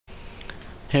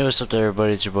Hey, what's up there,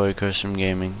 everybody? It's your boy Custom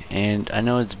Gaming, and I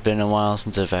know it's been a while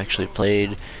since I've actually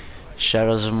played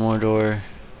Shadows of Mordor.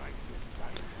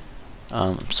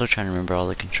 I'm still trying to remember all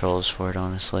the controls for it,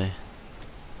 honestly.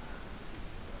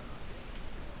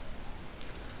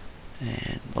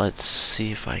 And let's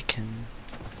see if I can...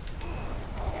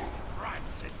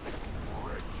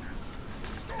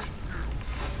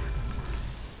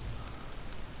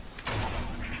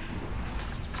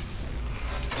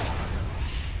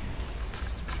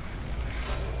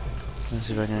 Let's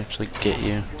see if I can actually get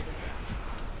you.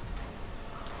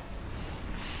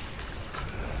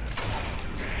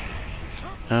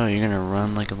 Oh, you're gonna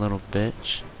run like a little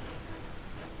bitch?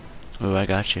 Ooh, I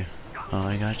got you. Oh,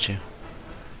 I got you.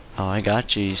 Oh, I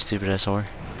got you, you stupid ass whore.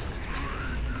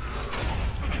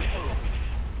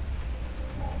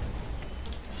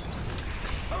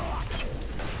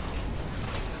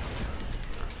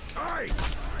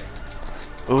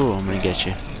 Ooh, I'm gonna get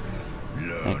you.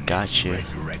 I got you.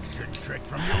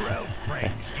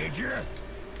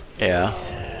 Yeah.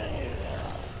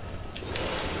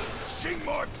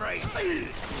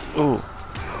 Ooh.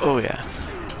 Oh yeah.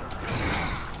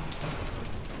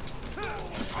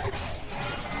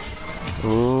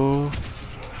 Ooh.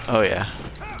 Oh yeah.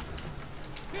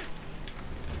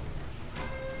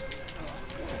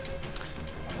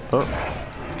 Oh.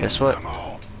 Guess what?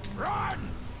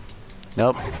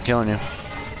 Nope. Killing you.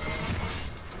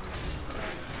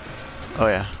 Oh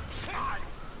yeah.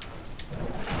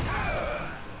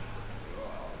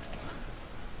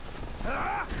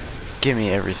 Give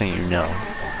me everything you know.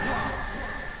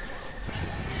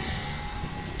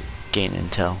 Gain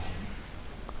intel.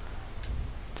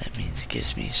 That means it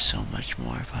gives me so much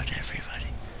more about everybody.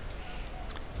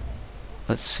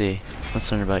 Let's see.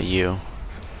 Let's learn about you.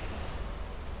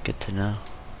 Good to know.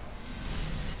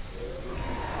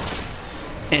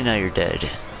 And now you're dead.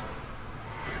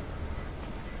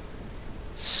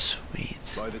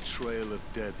 Sweet. By the trail of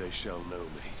dead they shall know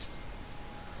me.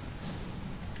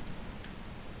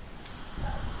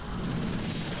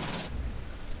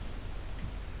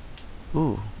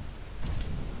 Ooh.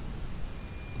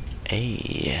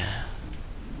 Hey.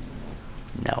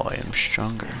 Now I am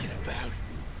stronger.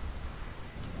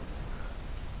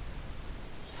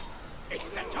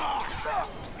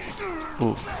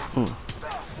 Ooh, ooh.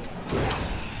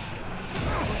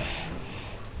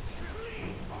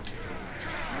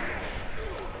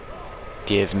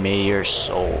 Give me your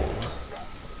soul.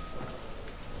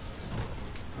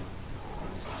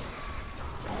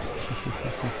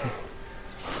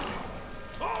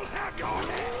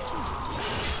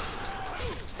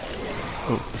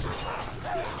 Ooh.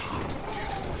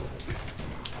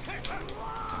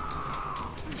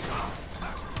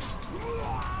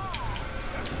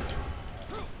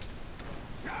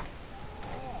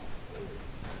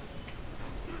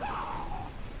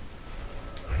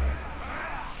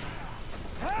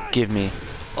 Give me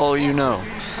all you know.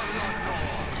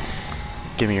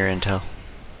 Give me your intel.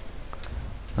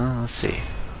 Let's see.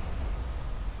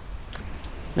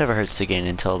 Never hurts to gain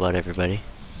intel about everybody.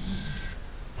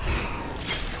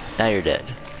 Now you're dead.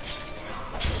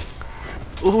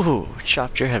 Ooh,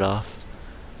 chopped your head off.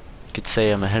 You could say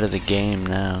I'm ahead of the game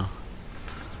now.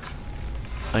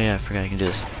 Oh yeah, I forgot I can do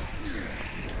this.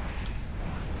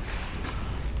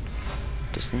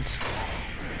 Distance.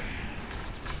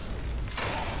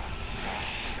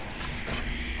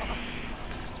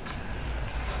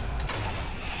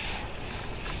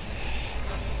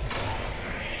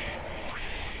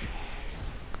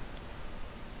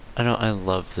 I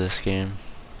love this game.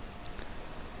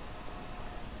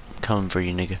 I'm coming for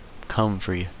you, nigga. Come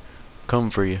for you.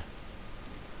 Come for you.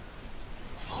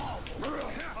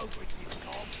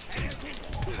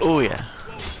 Oh yeah.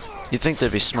 You'd think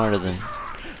they'd be smarter than...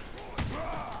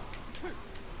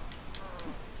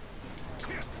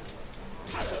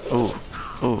 Ooh.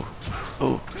 Ooh.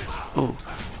 Ooh. Ooh.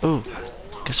 Ooh.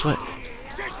 Guess what?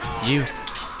 You.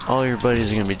 All your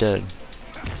buddies are gonna be dead.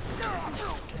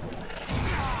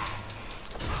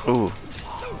 Ooh.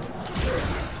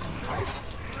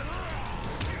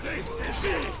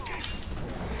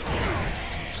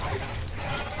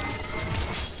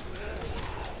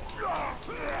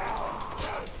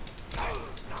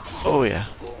 Oh yeah.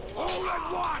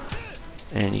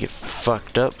 And you get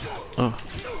fucked up. Oh.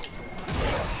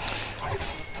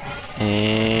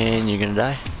 And you're gonna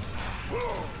die.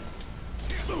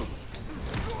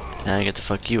 Now I get to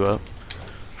fuck you up.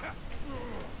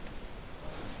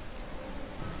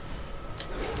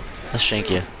 Let's shank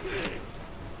you.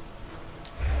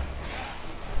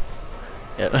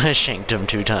 Yep, I shanked him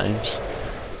 2 times.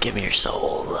 Give me your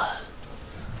soul.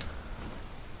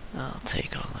 I'll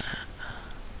take all that.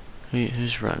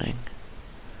 Who's running?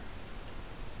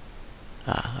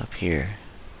 Ah, up here.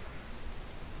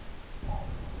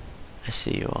 I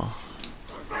see you all.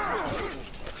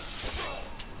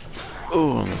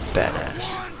 Ooh, I'm a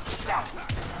badass.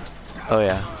 Oh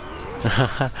yeah.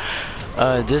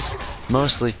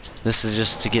 This is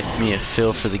just to get me a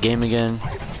feel for the game again.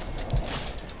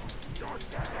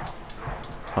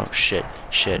 Oh shit,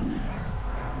 shit.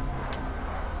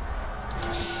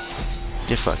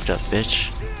 Get fucked up,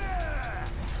 bitch.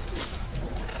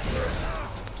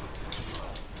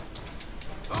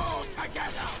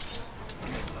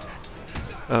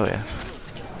 Oh yeah.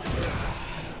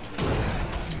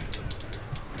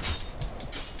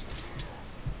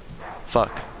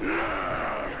 Fuck.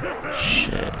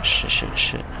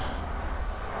 Shit.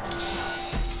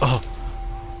 Oh!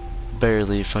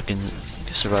 Barely fucking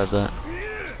survived that.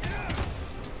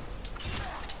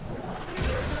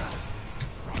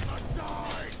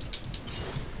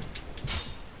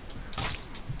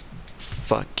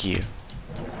 Fuck you.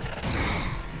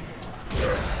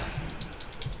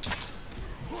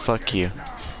 Fuck you.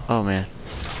 Oh man.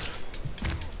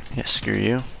 Yeah, screw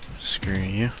you. Screw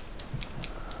you.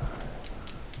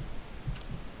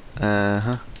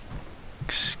 Uh-huh.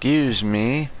 Excuse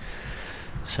me.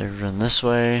 So run this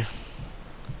way.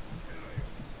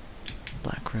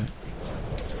 Black root.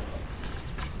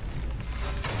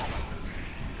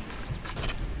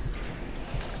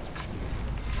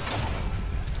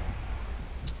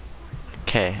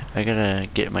 Okay, I gotta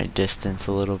get my distance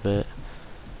a little bit.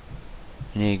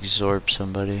 I need to absorb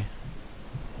somebody.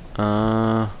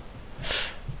 Might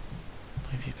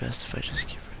be best if I just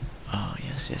keep. Oh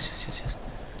yes.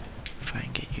 If I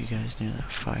can get you guys near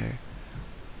that fire.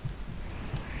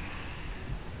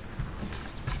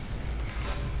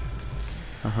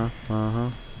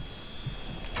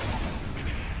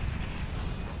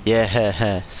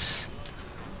 Yes.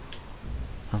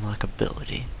 Unlock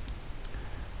ability.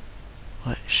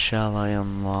 What shall I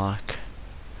unlock?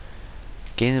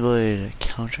 Gain the ability to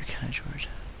counter casual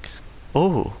attacks.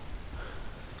 Oh!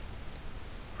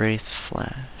 Wraith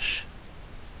Flash.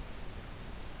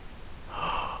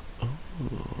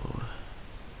 Ooh.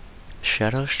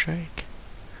 Shadow Strike?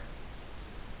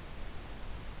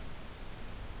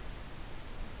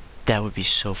 That would be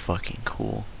so fucking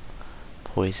cool.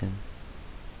 Poison.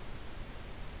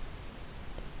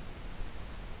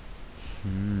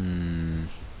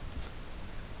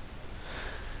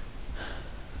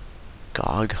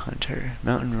 Gog Hunter.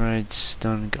 Mountain Ride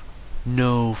Stun Gog.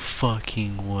 No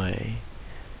fucking way.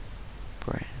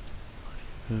 Brand.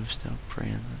 Moves down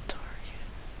brand the target.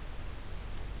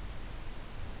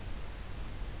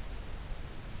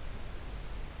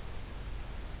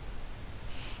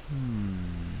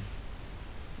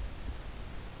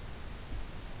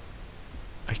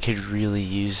 I could really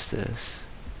use this.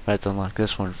 I have to unlock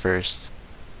this one first.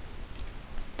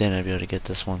 Then I'd be able to get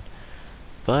this one.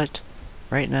 But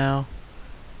right now,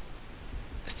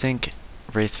 I think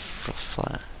Wraith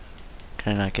Flat.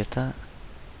 Can I not get that?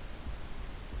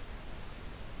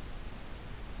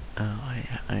 Oh,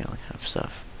 I only have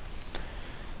stuff.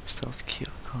 Stealth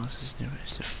kill causes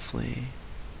enemies to flee.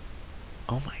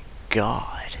 Oh my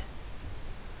god.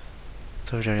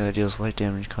 Throw dragon that deals light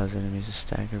damage causes enemies to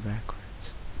stagger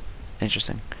backwards.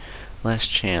 Interesting. Last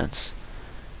chance.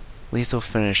 Lethal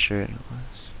finisher.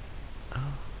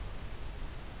 Oh.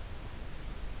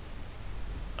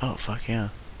 Oh, fuck yeah.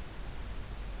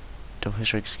 Double hit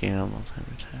strikes gain on multi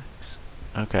attacks.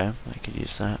 Okay, I could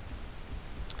use that.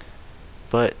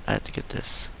 But I have to get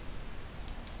this.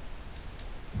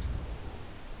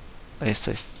 At least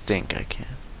I think I can.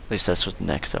 At least that's what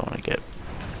next I want to get.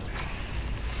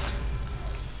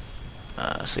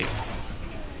 See.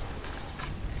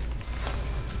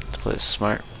 Let's play this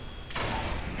smart.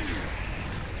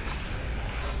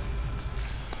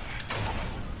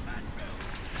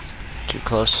 Too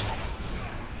close.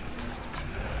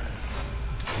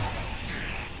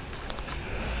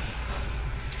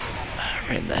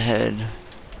 Right in the head.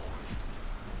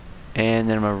 And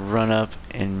then I'm gonna run up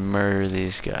and murder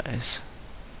these guys.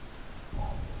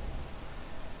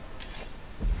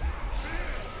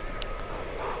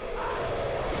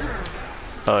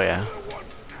 Oh yeah.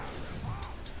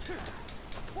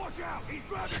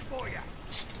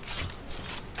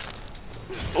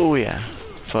 Oh yeah.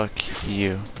 Fuck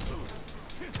you.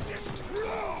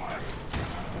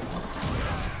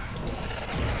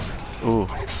 Ooh.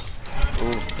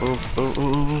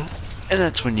 Ooh. And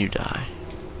that's when you die.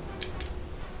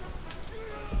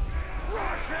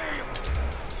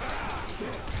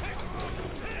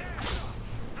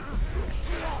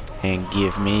 And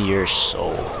give me your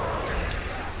soul.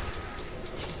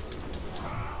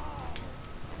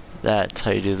 That's how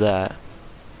you do that.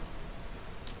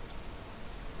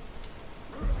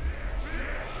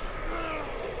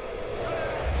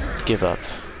 Give up.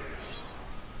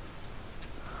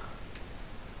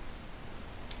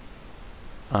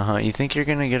 You think you're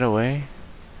gonna get away?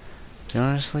 You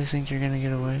honestly think you're gonna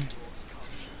get away?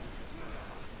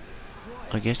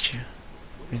 I'll get you.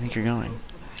 Where do you think you're going?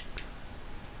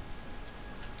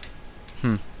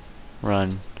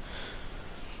 Run.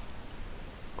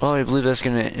 Well, I believe that's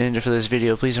gonna end it for this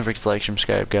video. Please don't forget to like,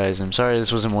 subscribe, guys. I'm sorry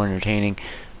this wasn't more entertaining,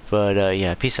 but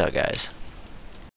yeah, peace out, guys.